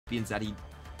champions that he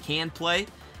can play.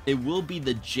 It will be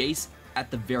the Jace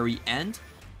at the very end,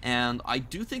 and I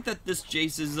do think that this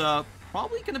Jace is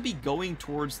probably going to be going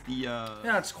towards the...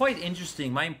 Yeah, it's quite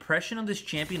interesting. My impression of this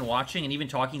champion watching and even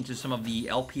talking to some of the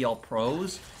LPL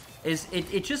pros is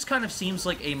it just kind of seems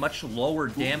like a much lower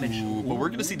damage. Ooh, but we're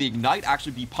going to see the Ignite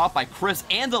actually be popped by Crisp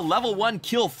and the level 1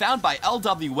 kill found by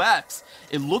LWX.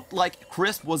 It looked like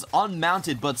Crisp was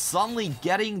unmounted, but suddenly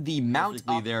getting the mount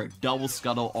up there. Double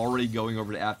Scuttle already going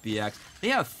over to FPX. They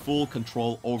have full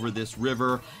control over this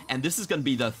river, and this is going to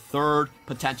be the third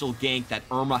potential gank that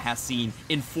Irma has seen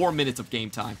in 4 minutes of game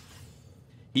time.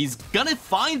 He's gonna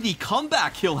find the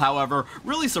comeback kill, however.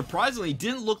 Really surprisingly,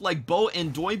 didn't look like Bo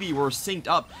and Doinby were synced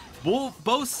up.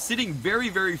 Both sitting very,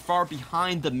 very far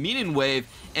behind the minion wave.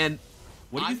 And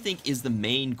what do you think is the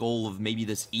main goal of maybe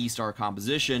this eStar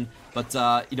composition? But,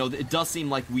 you know, it does seem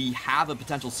like we have a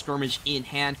potential skirmish in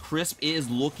hand. Crisp is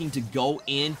looking to go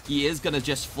in. He is going to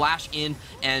just flash in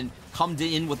and come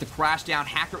in with the crash down.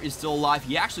 Hacker is still alive.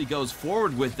 He actually goes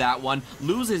forward with that one,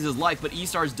 loses his life, but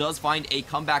eStars does find a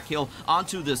comeback kill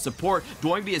onto the support.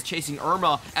 Doinby is chasing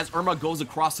Irma as Irma goes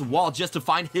across the wall just to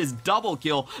find his double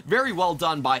kill. Very well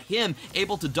done by him,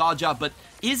 able to dodge out, but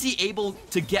is he able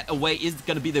to get away is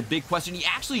going to be the big question. He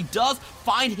actually does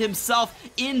find himself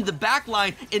in the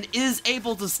backline and is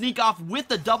able to sneak off with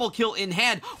the double kill in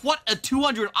hand. What a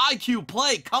 200 IQ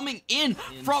play coming in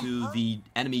from the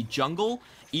enemy jungle.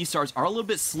 eStars are a little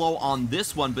bit slow on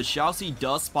this one, but Xiaoxi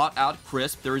does spot out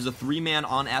Crisp. There is a 3-man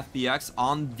on FPX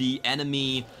on the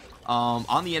enemy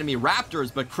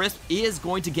Raptors, but Crisp is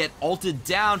going to get ulted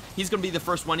down. He's going to be the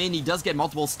first one in. He does get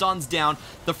multiple stuns down.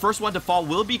 The first one to fall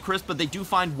will be Crisp, but they do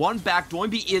find one back.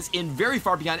 Doinby is in very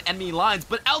far behind enemy lines,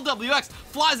 but LWX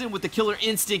flies in with the killer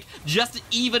instinct just to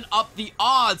even up the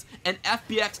odds, and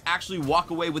FPX actually walk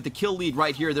away with the kill lead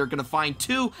right here. They're going to find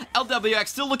 2. LWX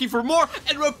still looking for more,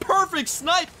 and a perfect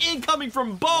snipe incoming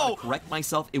from Bo. Correct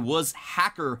myself, it was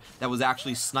Hacker that was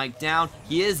actually sniped down.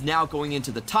 He is now going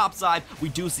into the top side. We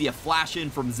do see a flash in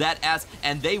from ZS,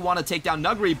 and they want to take down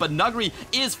Nuguri, but Nuguri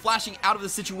is flashing out of the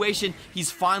situation.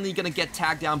 He's finally going to get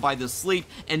tagged down by the sleep,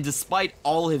 and despite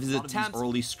all of his attempts,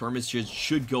 early skirmishes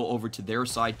should go over to their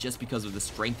side just because of the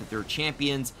strength of their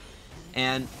champions.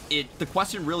 And the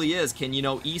question really is, can, you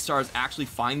know, eStars actually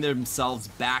find themselves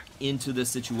back into this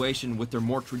situation with their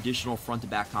more traditional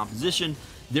front-to-back composition?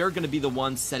 They're going to be the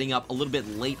ones setting up a little bit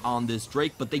late on this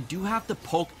Drake, but they do have the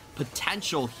poke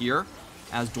potential here,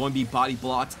 as Doinby body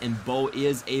blocks and Bo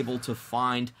is able to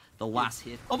find the last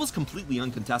hit, almost completely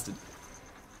uncontested.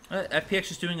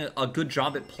 FPX is doing a good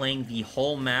job at playing the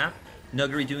whole map.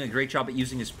 Nuguri doing a great job at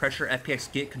using his pressure.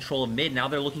 FPX get control of mid. Now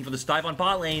they're looking for this dive on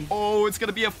bot lane. Oh, it's going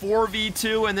to be a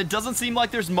 4v2, and it doesn't seem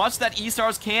like there's much that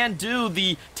eStars can do.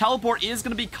 The teleport is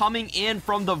going to be coming in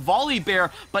from the Volley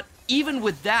Bear, but even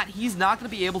with that, he's not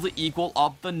going to be able to equal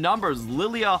up the numbers.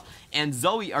 Lilia and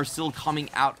Zoe are still coming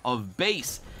out of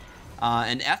base.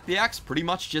 And FPX pretty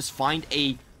much just find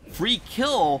a free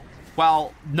kill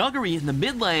while Nuguri in the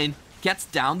mid lane gets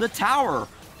down the tower.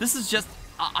 This is just,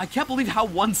 I can't believe how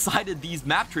one-sided these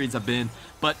map trades have been.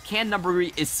 But can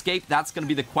Nuguri escape? That's going to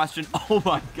be the question. Oh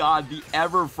my god, the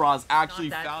Everfrost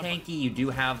actually found... tanky. You do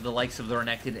have the likes of the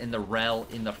Renekton and the Rel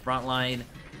in the front line.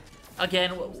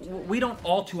 Again, we don't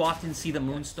all too often see the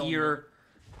Moonstone here.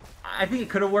 I think it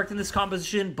could have worked in this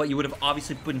composition, but you would have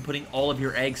obviously been putting all of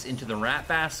your eggs into the rat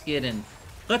basket, and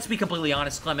let's be completely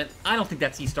honest, Clement, I don't think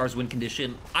that's eStar's win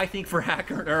condition. I think for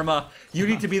Hacker and Irma, you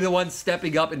need to be the one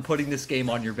stepping up and putting this game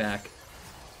on your back.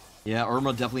 Yeah,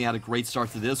 Irma definitely had a great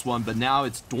start to this one, but now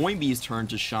it's Doinby's turn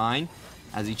to shine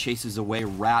as he chases away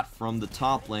Rat from the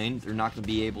top lane. They're not going to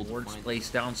be able to Wards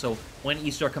placed down, so when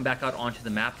eStar come back out onto the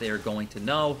map, they are going to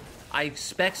know. I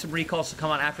expect some recalls to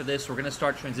come out after this. We're going to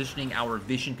start transitioning our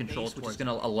vision controls, which is going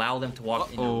to allow them to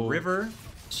walk into the river.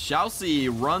 Xiaoxi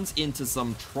runs into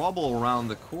some trouble around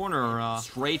the corner,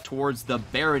 straight towards the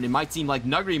Baron. It might seem like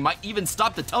Nuguri might even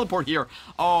stop the teleport here.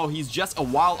 Oh, he's just a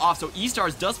while off. So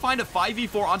eStars does find a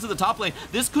 5v4 onto the top lane.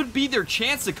 This could be their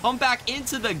chance to come back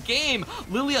into the game.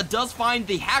 Lilia does find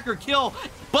the Hacker kill,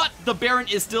 but the Baron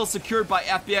is still secured by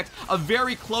FPX. A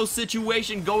very close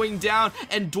situation going down,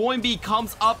 and Doinby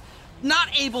comes up, not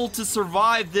able to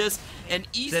survive this, and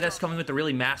ZS coming with a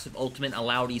really massive ultimate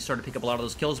allowed eStar to pick up a lot of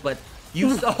those kills, but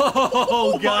you...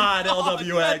 oh god,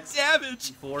 LWX.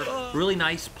 Damage! Really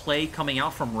nice play coming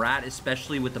out from Rat,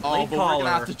 especially with the blade but collar. we're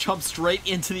gonna have to jump straight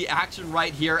into the action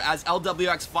right here as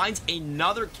LWX finds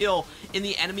another kill in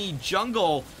the enemy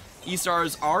jungle.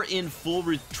 eStars are in full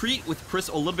retreat with Chris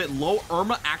a little bit low.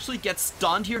 Irma actually gets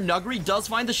stunned here. Nuguri does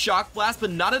find the shock blast,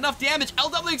 but not enough damage.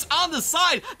 LWX on the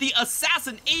side. The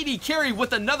assassin 80 carry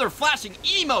with another flashing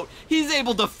emote. He's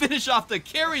able to finish off the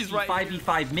carries right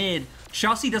 5v5 mid.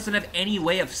 Chelsea doesn't have any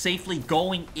way of safely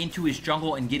going into his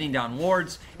jungle and getting down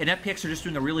wards, and FPX are just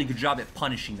doing a really good job at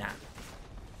punishing that.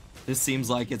 This seems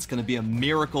like it's going to be a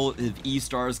miracle if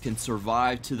eStars can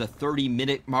survive to the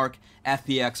 30-minute mark.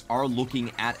 FPX are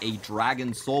looking at a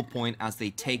Dragon Soul Point as they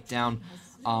take down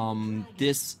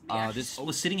this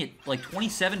was sitting at like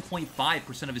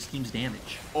 27.5% of his team's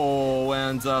damage. Oh,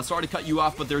 and sorry to cut you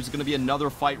off, but there's going to be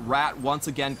another fight. Rat once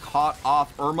again caught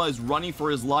off. Irma is running for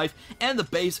his life, and the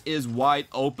base is wide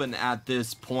open at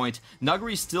this point.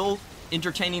 Nuguri still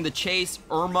entertaining the chase.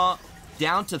 Irma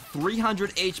down to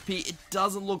 300 HP. It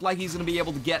doesn't look like he's going to be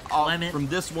able to get off from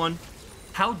this one.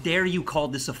 How dare you call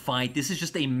this a fight? This is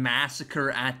just a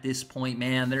massacre at this point,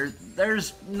 man.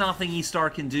 There's nothing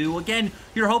eStar can do. Again,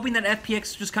 you're hoping that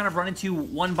FPX just kind of run into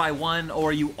one by one,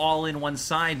 or you all in one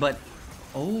side, but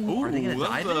oh, are they gonna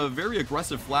die? That's a very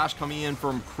aggressive flash coming in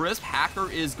from Crisp.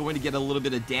 Hacker is going to get a little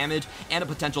bit of damage and a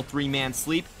potential 3-man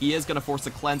sleep. He is going to force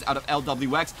a cleanse out of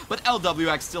LWX, but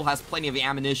LWX still has plenty of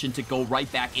ammunition to go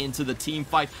right back into the team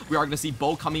fight. We are going to see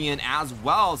Bo coming in as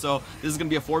well, so this is going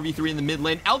to be a 4v3 in the mid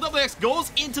lane. LWX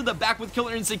goes into the back with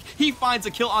Killer Instinct. He finds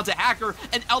a kill onto Hacker,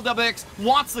 and LWX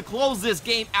wants to close this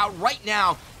game out right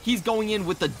now. He's going in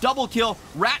with the double kill.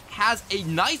 Rat has a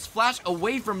nice flash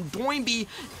away from Doinby.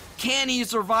 Can he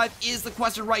survive is the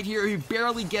question right here. He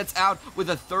barely gets out with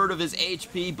 1/3 of his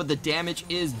HP, but the damage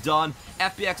is done.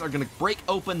 FPX are going to break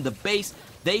open the base.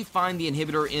 They find the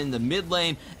inhibitor in the mid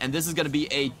lane, and this is going to be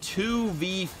a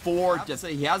 2v4.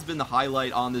 He has been the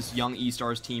highlight on this young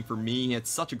eStars team for me. It's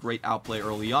such a great outplay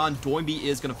early on. Doinby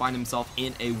is going to find himself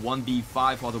in a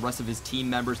 1v5 while the rest of his team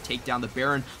members take down the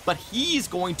Baron, but he's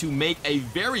going to make a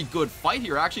very good fight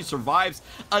here. Actually survives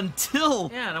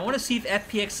until... Yeah, and I want to see if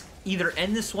FPX either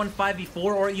end this one 5v4,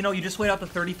 or, you know, you just wait out the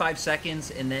 35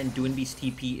 seconds and then Doinby's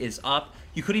TP is up.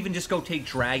 You could even just go take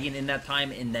Dragon in that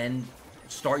time and then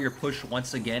start your push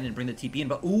once again and bring the TP in.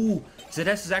 But ooh,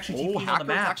 ZS is actually TPing on the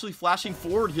map. Actually flashing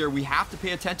forward here. We have to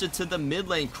pay attention to the mid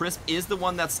lane. Crisp is the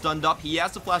one that's stunned up. He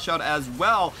has to flash out as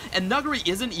well. And Nuguri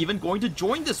isn't even going to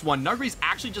join this one. Nuguri's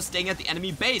actually just staying at the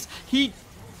enemy base. He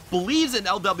believes in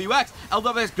LWX.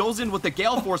 LWX goes in with the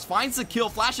Gale Force, finds the kill,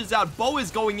 flashes out. Bo is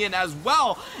going in as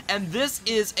well. And this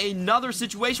is another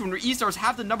situation where eStars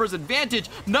have the numbers advantage.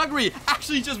 Nuguri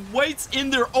actually just waits in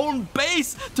their own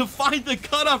base to find the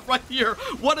cutoff right here.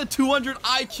 What a 200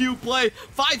 IQ play.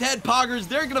 5 head poggers.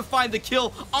 They're going to find the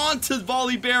kill onto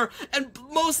Volley Bear and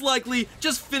most likely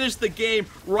just finish the game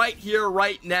right here,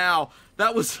 right now.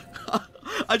 That was...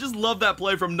 I just love that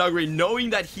play from Nuguri, knowing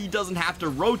that he doesn't have to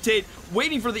rotate,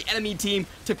 waiting for the enemy team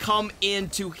to come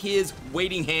into his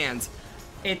waiting hands.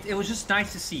 It was just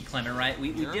nice to see, Clement, right?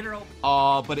 We did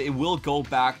our... But it will go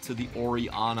back to the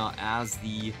Orianna as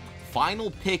the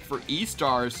final pick for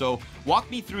eStars. So walk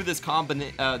me through this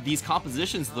these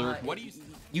compositions, Lurk. What do you...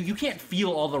 You can't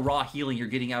feel all the raw healing you're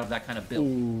getting out of that kind of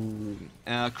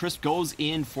build. Chris goes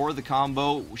in for the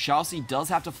combo. Chelsea does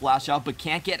have to flash out, but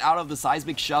can't get out of the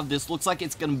seismic shove. This looks like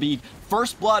it's going to be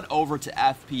first blood over to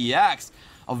FPX.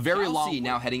 A very long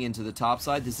now heading into the top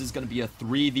side. This is going to be a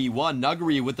 3v1.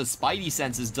 Nuguri with the Spidey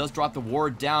senses does drop the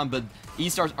ward down, but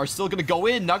eStars are still going to go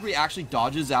in. Nuguri actually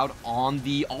dodges out on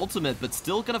the ultimate, but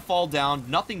still going to fall down.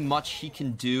 Nothing much he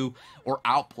can do or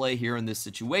outplay here in this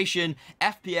situation.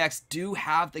 FPX do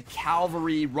have the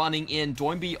cavalry running in.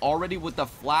 Doinby already with the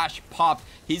flash popped.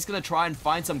 He's going to try and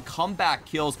find some comeback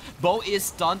kills. Bo is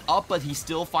stunned up, but he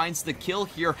still finds the kill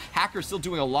here. Hacker still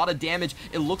doing a lot of damage.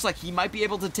 It looks like he might be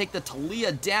able to take the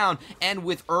Talia down, and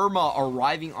with Irma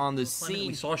arriving on the scene.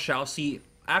 We saw Chelsea,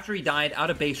 after he died, out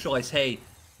of base, realize, hey,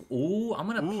 ooh, I'm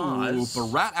gonna pause.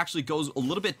 But Rat actually goes a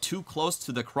little bit too close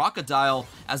to the Crocodile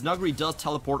as Nuguri does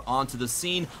teleport onto the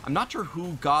scene. I'm not sure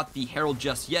who got the Herald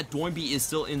just yet. Doinby is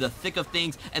still in the thick of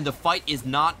things, and the fight is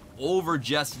not over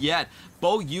just yet.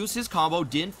 Bo used his combo,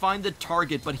 didn't find the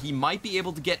target, but he might be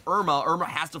able to get Irma. Irma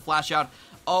has to flash out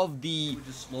of the...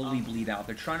 Just slowly bleed out.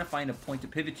 They're trying to find a point to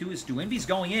pivot to as Doinby's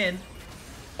going in.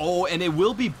 Oh, and it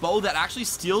will be Bo that actually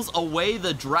steals away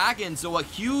the dragon, so a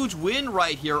huge win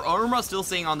right here. Irma still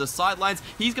staying on the sidelines.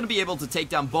 He's going to be able to take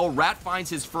down Bo. Rat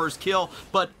finds his first kill,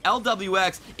 but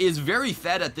LWX is very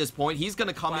fed at this point. He's going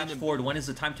to come in and... forward. When is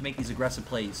the time to make these aggressive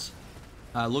plays?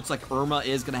 Looks like Irma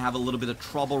is going to have a little bit of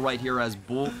trouble right here as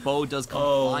Bo does come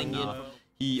flying in.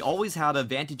 He always had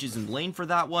advantages in lane for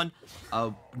that one.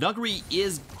 Nuguri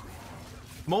is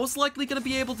most likely going to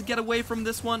be able to get away from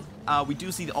this one. We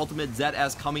do see the ultimate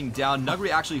ZS coming down. Nuguri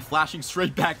actually flashing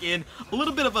straight back in. A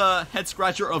little bit of a head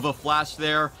scratcher of a flash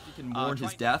there. He can warrant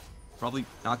his death. Probably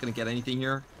not going to get anything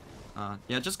here.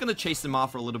 Yeah, just going to chase him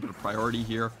off for a little bit of priority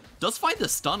here. Does find the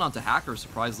stun onto Hacker,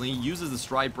 surprisingly. Uses the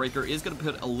Stride Breaker, is going to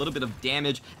put a little bit of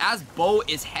damage as Bo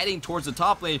is heading towards the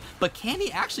top lane. But can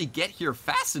he actually get here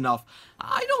fast enough?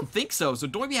 I don't think so. So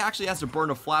Doinby actually has to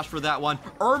burn a flash for that one.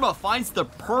 Irma finds the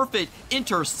perfect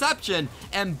interception,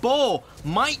 and Bo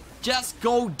might just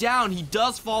go down. He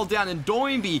does fall down, and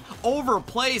Doinby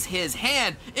overplays his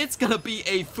hand. It's going to be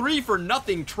a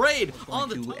 3-for-0 trade on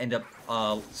the to end up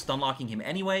stun locking him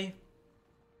anyway.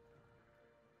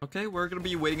 Okay, we're going to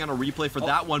be waiting on a replay for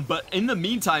that one, but in the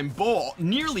meantime, Bo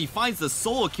nearly finds the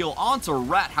solo kill onto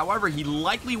Rat. However, he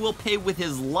likely will pay with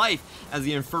his life as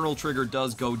the Infernal Trigger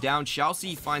does go down.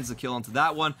 Xiaoxi finds the kill onto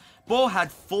that one. Bo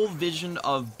had full vision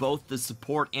of both the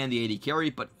support and the AD carry,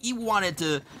 but he wanted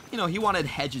to, he wanted to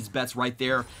hedge his bets right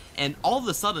there. And all of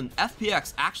a sudden,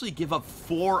 FPX actually give up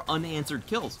 4 unanswered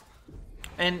kills.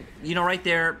 And, right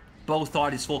there, Bo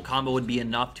thought his full combo would be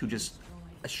enough to just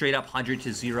a straight up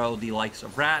 100-0 the likes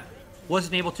of Rat.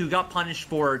 Wasn't able to, got punished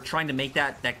for trying to make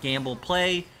that gamble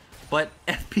play. But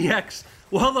FPX,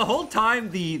 well, the whole time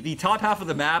the top half of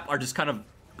the map are just kind of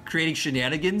creating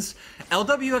shenanigans.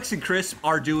 LWX and Crisp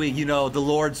are doing, the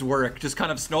Lord's work, just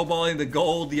kind of snowballing the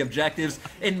gold, the objectives,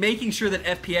 and making sure that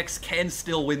FPX can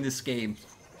still win this game.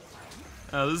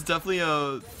 This is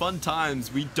definitely fun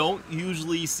times. We don't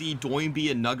usually see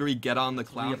Doinby and Nuguri get on the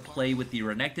cloud. Play with the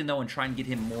Renekton though and try and get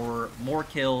him more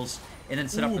kills and then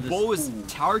set up for this. Bo is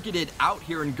targeted out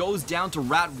here and goes down to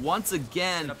Rat once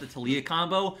again. Set up the Talia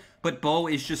combo, but Bo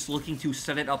is just looking to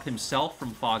set it up himself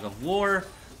from Fog of War.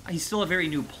 He's still a very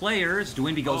new player as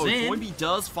Doinby goes in. Doinby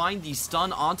does find the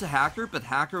stun onto Hacker, but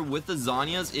Hacker with the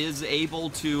Zhonya's is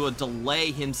able to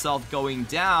delay himself going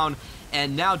down.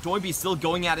 And now Doinby still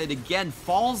going at it again,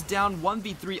 falls down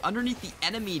 1v3 underneath the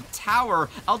enemy tower.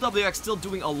 LWX still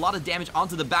doing a lot of damage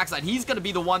onto the backside. He's going to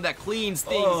be the one that cleans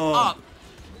things up.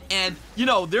 And,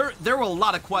 there were a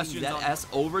lot of questions. ZS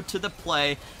over to the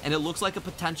play, and it looks like a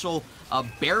potential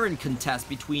Baron contest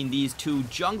between these two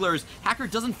junglers. Hacker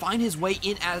doesn't find his way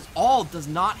in at all, does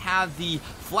not have the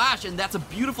flash, and that's a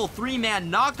beautiful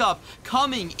 3-man knockup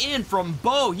coming in from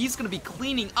Bo. He's going to be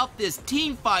cleaning up this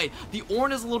team fight. The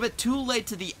Ornn is a little bit too late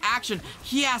to the action.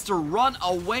 He has to run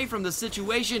away from the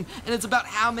situation, and it's about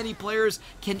how many players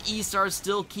can eStar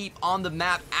still keep on the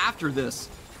map after this.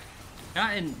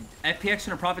 Yeah, and FPX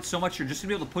gonna profit so much, you're just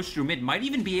gonna be able to push through mid. Might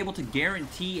even be able to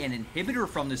guarantee an inhibitor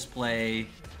from this play.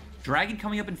 Dragon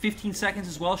coming up in 15 seconds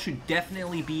as well should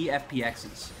definitely be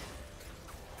FPX's.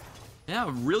 Yeah,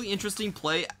 really interesting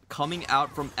play coming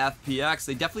out from FPX.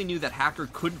 They definitely knew that Hacker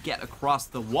couldn't get across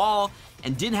the wall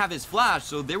and didn't have his flash,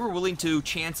 so they were willing to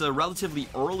chance a relatively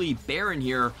early Baron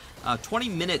here. 20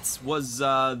 minutes was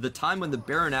the time when the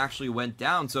Baron actually went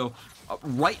down, so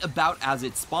right about as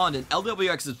it spawned, and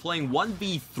LWX is playing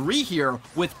 1v3 here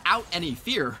without any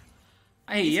fear.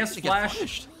 Hey, he has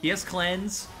flash, he has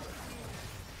cleanse.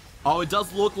 Oh, it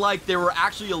does look like there were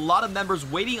actually a lot of members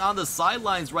waiting on the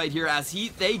sidelines right here as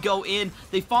they go in.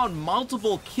 They found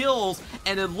multiple kills,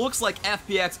 and it looks like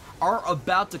FPX are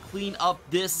about to clean up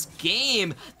this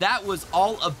game. That was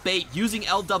all a bait, using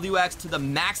LWX to the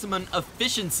maximum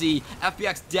efficiency.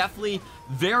 FPX definitely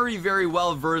very, very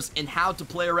well versed in how to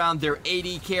play around their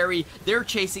AD carry. They're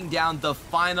chasing down the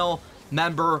final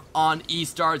member on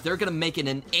eStar. They're gonna make it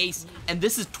an ace, and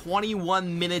this is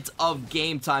 21 minutes of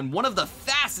game time, one of the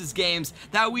fastest games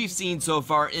that we've seen so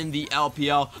far in the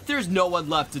LPL. There's no one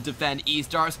left to defend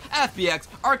eStars. FPX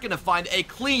are gonna find a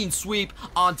clean sweep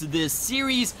onto this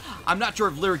series. I'm not sure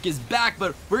if Lyric is back,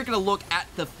 but we're gonna look at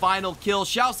the final kill.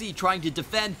 Xiaoxi trying to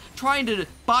defend, trying to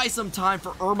buy some time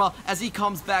for Irma as he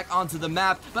comes back onto the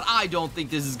map, but I don't think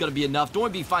this is gonna be enough.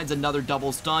 Doinby finds another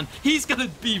double stun. He's gonna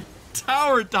be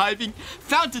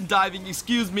fountain diving,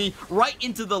 excuse me, right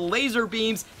into the laser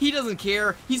beams. He doesn't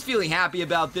care. He's feeling happy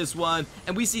about this one,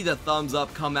 and we see the thumbs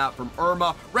up come out from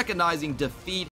Irma, recognizing defeat.